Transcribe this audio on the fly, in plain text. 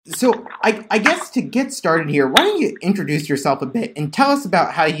So I guess to get started here, why don't you introduce yourself a bit and tell us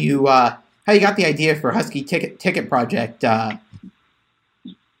about how you got the idea for Husky Ticket Project?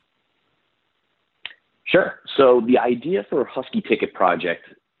 Sure. So the idea for Husky Ticket Project,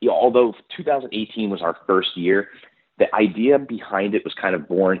 although 2018 was our first year, the idea behind it was kind of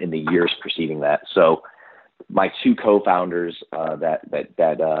born in the years preceding that. So my two co-founders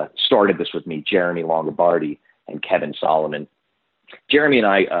that started this with me, Jeremy Longobardi and Kevin Solomon. Jeremy and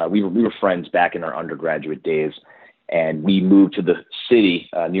I, we were friends back in our undergraduate days, and we moved to the city,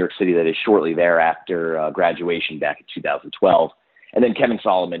 New York City, that is shortly thereafter graduation back in 2012. And then Kevin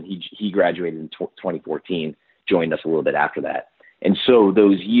Solomon, he graduated in 2014, joined us a little bit after that. And so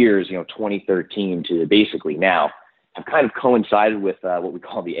those years, 2013 to basically now, have kind of coincided with what we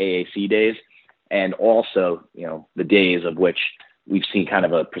call the AAC days, and also, the days of which we've seen kind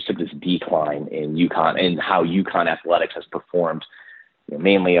of a precipitous decline in UConn and how UConn athletics has performed,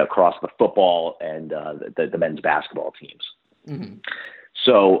 mainly across the football and the men's basketball teams. Mm-hmm.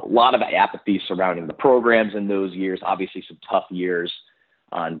 So a lot of apathy surrounding the programs in those years, obviously some tough years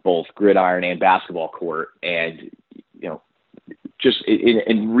on both gridiron and basketball court. And, just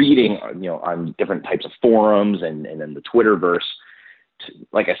in reading, on different types of forums and then the Twitterverse,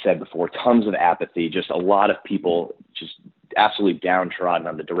 like I said before, tons of apathy, just a lot of people just absolutely downtrodden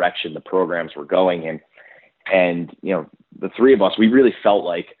on the direction the programs were going in. And, the three of us, we really felt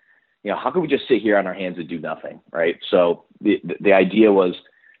like, how could we just sit here on our hands and do nothing, right? So the idea was,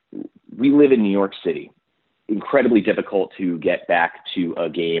 we live in New York City, incredibly difficult to get back to a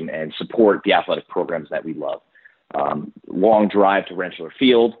game and support the athletic programs that we love. Long drive to Rensselaer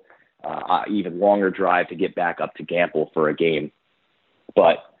Field, even longer drive to get back up to Gamble for a game.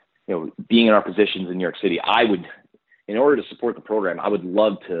 But, being in our positions in New York City, in order to support the program, I would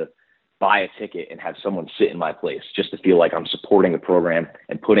love to buy a ticket and have someone sit in my place just to feel like I'm supporting the program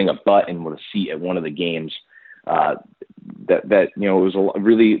and putting a butt in with a seat at one of the games. It was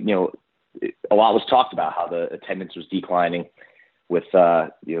a lot was talked about how the attendance was declining with, how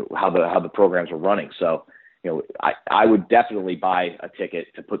the programs were running. So, I would definitely buy a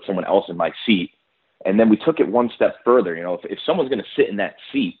ticket to put someone else in my seat. And then we took it one step further. If someone's going to sit in that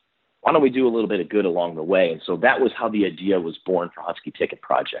seat, why don't we do a little bit of good along the way? And so that was how the idea was born for Husky Ticket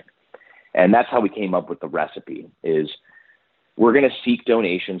Project. And that's how we came up with the recipe is we're going to seek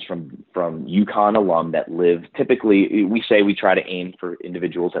donations from UConn alum that live, typically we say we try to aim for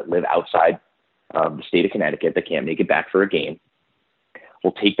individuals that live outside the state of Connecticut that can't make it back for a game.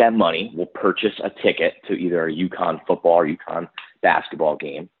 We'll take that money, we'll purchase a ticket to either a UConn football or UConn basketball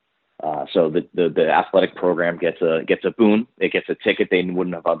game. So the athletic program gets a boon. It gets a ticket they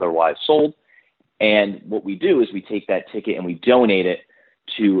wouldn't have otherwise sold. And what we do is we take that ticket and we donate it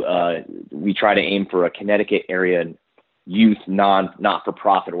to, we try to aim for a Connecticut area youth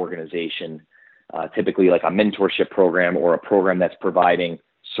not-for-profit organization, typically like a mentorship program or a program that's providing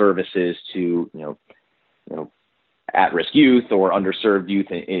services to, at-risk youth or underserved youth,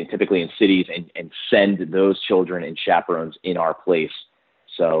 typically in cities, and send those children and chaperones in our place.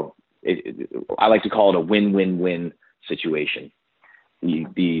 So I like to call it a win-win-win situation.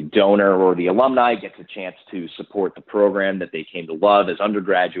 The donor or the alumni gets a chance to support the program that they came to love as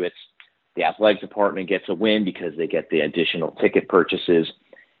undergraduates. The athletic department gets a win because they get the additional ticket purchases.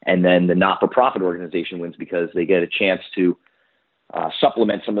 And then the not-for-profit organization wins because they get a chance to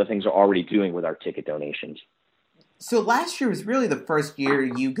supplement some of the things they're already doing with our ticket donations. So last year was really the first year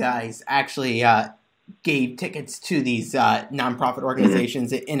you guys actually gave tickets to these nonprofit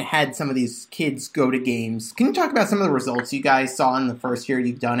organizations and had some of these kids go to games. Can you talk about some of the results you guys saw in the first year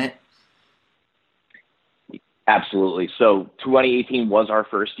you've done it? Absolutely. So 2018 was our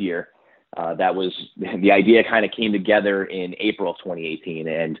first year. That was the idea kind of came together in April of 2018.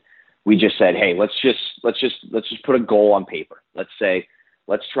 And we just said, hey, let's just put a goal on paper. Let's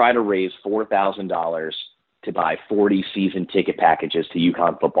try to raise $4,000 to buy 40 season ticket packages to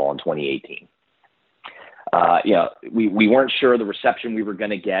UConn football in 2018. We weren't sure the reception we were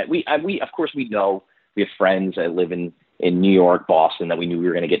going to get. We of course we know we have friends that live in New York, Boston that we knew we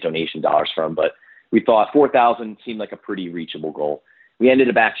were going to get donation dollars from, but we thought 4,000 seemed like a pretty reachable goal. We ended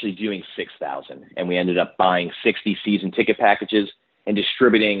up actually doing 6,000, and we ended up buying 60 season ticket packages and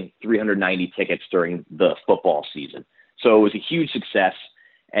distributing 390 tickets during the football season. So it was a huge success,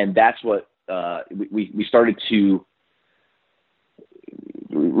 and that's what we started to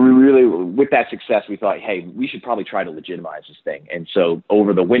really, with that success, we thought, hey, we should probably try to legitimize this thing. And so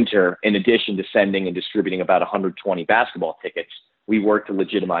over the winter, in addition to sending and distributing about 120 basketball tickets, we worked to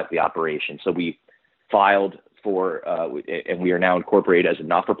legitimize the operation. So we filed for, and we are now incorporated as a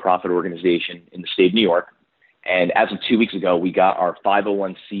not-for-profit organization in the state of New York. And as of 2 weeks ago, we got our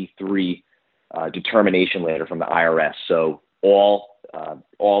 501c3 determination letter from the IRS. So all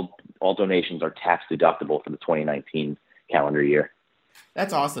donations are tax deductible for the 2019 calendar year.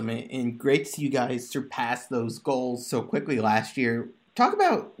 That's awesome, and great to see you guys surpass those goals so quickly last year. Talk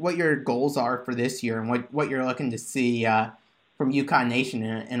about what your goals are for this year and what you're looking to see from UConn Nation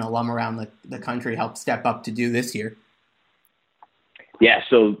and alum around the country help step up to do this year. Yeah,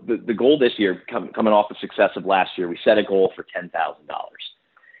 so the goal this year, coming off the success of last year, we set a goal for $10,000.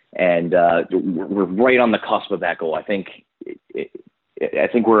 And we're right on the cusp of that goal. I think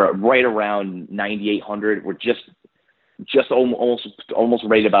we're right around 9,800. We're just almost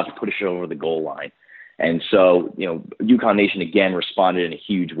right about to push it over the goal line. And so, UConn Nation again responded in a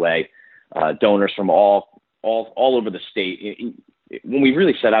huge way. Donors from all over the state. When we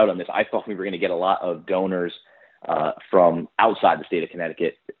really set out on this, I thought we were going to get a lot of donors from outside the state of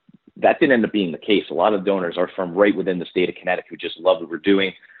Connecticut. That didn't end up being the case. A lot of donors are from right within the state of Connecticut who just love what we're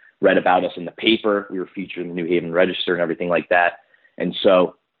doing, read about us in the paper. We were featured in the New Haven Register and everything like that. And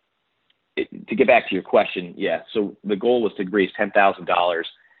so to get back to your question, so the goal was to raise $10,000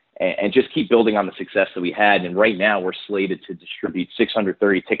 and just keep building on the success that we had. And right now we're slated to distribute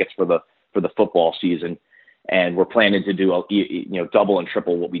 630 tickets for the football season. And we're planning to do double and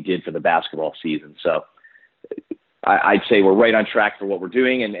triple what we did for the basketball season. So I'd say we're right on track for what we're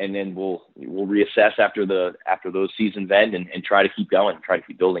doing, and then we'll reassess after those seasons end and try to keep going, try to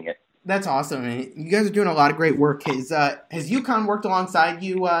keep building it. That's awesome. You guys are doing a lot of great work. Has UConn worked alongside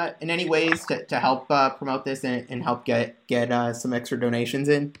you in any ways to help promote this and help get some extra donations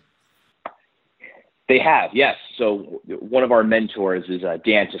in? They have, yes. So one of our mentors is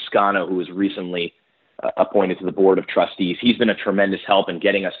Dan Toscano, who was recently appointed to the board of trustees. He's been a tremendous help in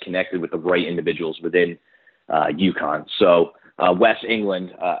getting us connected with the right individuals within UConn. So Wes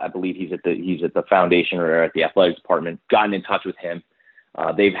England, I believe he's at the foundation or at the athletics department, gotten in touch with him.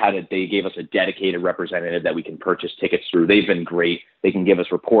 They gave us a dedicated representative that we can purchase tickets through. They've been great. They can give us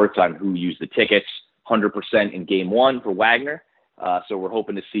reports on who used the tickets, 100% in game one for Wagner. So we're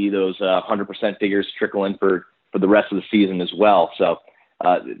hoping to see those 100% figures trickle in for the rest of the season as well. So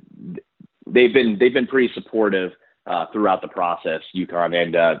they've been pretty supportive throughout the process, UConn,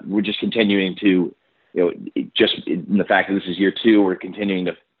 and we're just continuing to, just in the fact that this is year two, we're continuing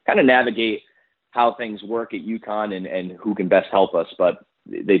to kind of navigate how things work at UConn and who can best help us. But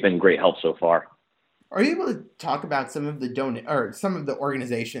they've been great help so far. Are you able to talk about some of the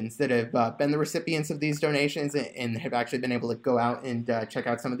organizations that have been the recipients of these donations and have actually been able to go out and check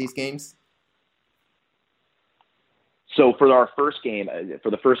out some of these games? So for the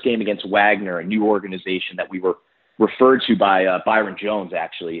first game against Wagner, a new organization that we were referred to by Byron Jones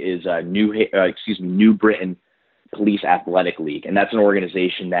actually is New Britain Police Athletic League, and that's an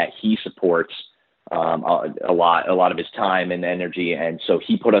organization that he supports a lot of his time and energy, and so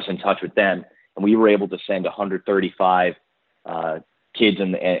he put us in touch with them. And we were able to send 135 kids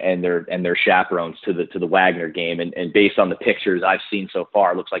and their chaperones to the Wagner game. And based on the pictures I've seen so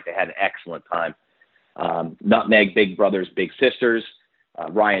far, it looks like they had an excellent time. Nutmeg Big Brothers Big Sisters,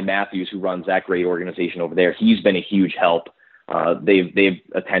 Ryan Matthews, who runs that great organization over there, he's been a huge help. They've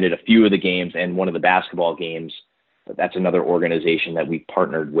attended a few of the games and one of the basketball games. That's another organization that we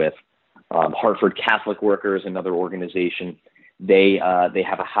partnered with. Hartford Catholic Workers, another organization. They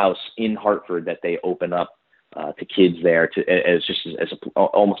have a house in Hartford that they open up to kids there as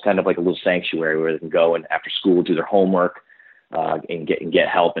almost kind of like a little sanctuary where they can go and after school do their homework and get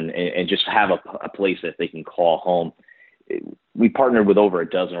help and just have a place that they can call home. We partnered with over a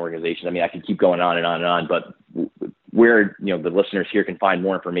dozen organizations. I mean, I could keep going on and on and on, but where the listeners here can find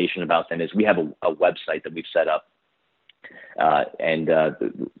more information about them is we have a website that we've set up.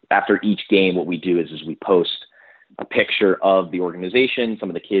 After each game, what we do is we post a picture of the organization, some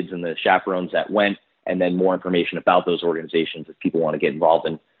of the kids and the chaperones that went, and then more information about those organizations if people want to get involved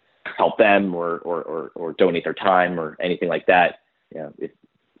and help them or donate their time or anything like that.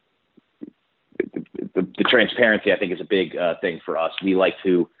 The transparency, I think, is a big thing for us. We like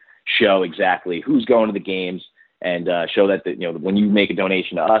to show exactly who's going to the games and show that when you make a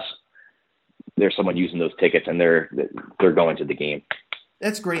donation to us, there's someone using those tickets and they're going to the game.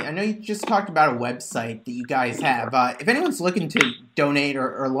 That's great. I know you just talked about a website that you guys have. If anyone's looking to donate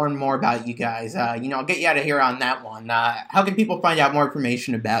or learn more about you guys, I'll get you out of here on that one. How can people find out more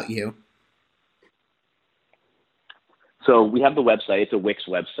information about you? So we have the website. It's a Wix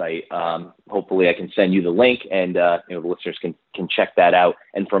website. Hopefully I can send you the link and the listeners can check that out.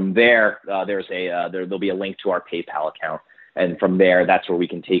 And from there, there'll be a link to our PayPal account. And from there, that's where we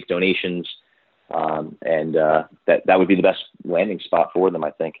can take donations and that would be the best landing spot for them,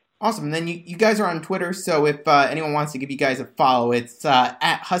 I think. Awesome. And then you guys are on Twitter, so if anyone wants to give you guys a follow, it's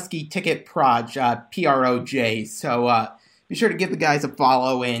at Husky Ticket Proj, Proj. So be sure to give the guys a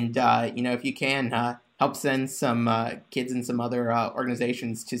follow, and if you can, help send some kids and some other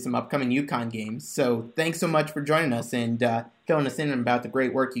organizations to some upcoming UConn games. So thanks so much for joining us and filling us in about the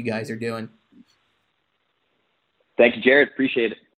great work you guys are doing. Thank you, Jared. Appreciate it.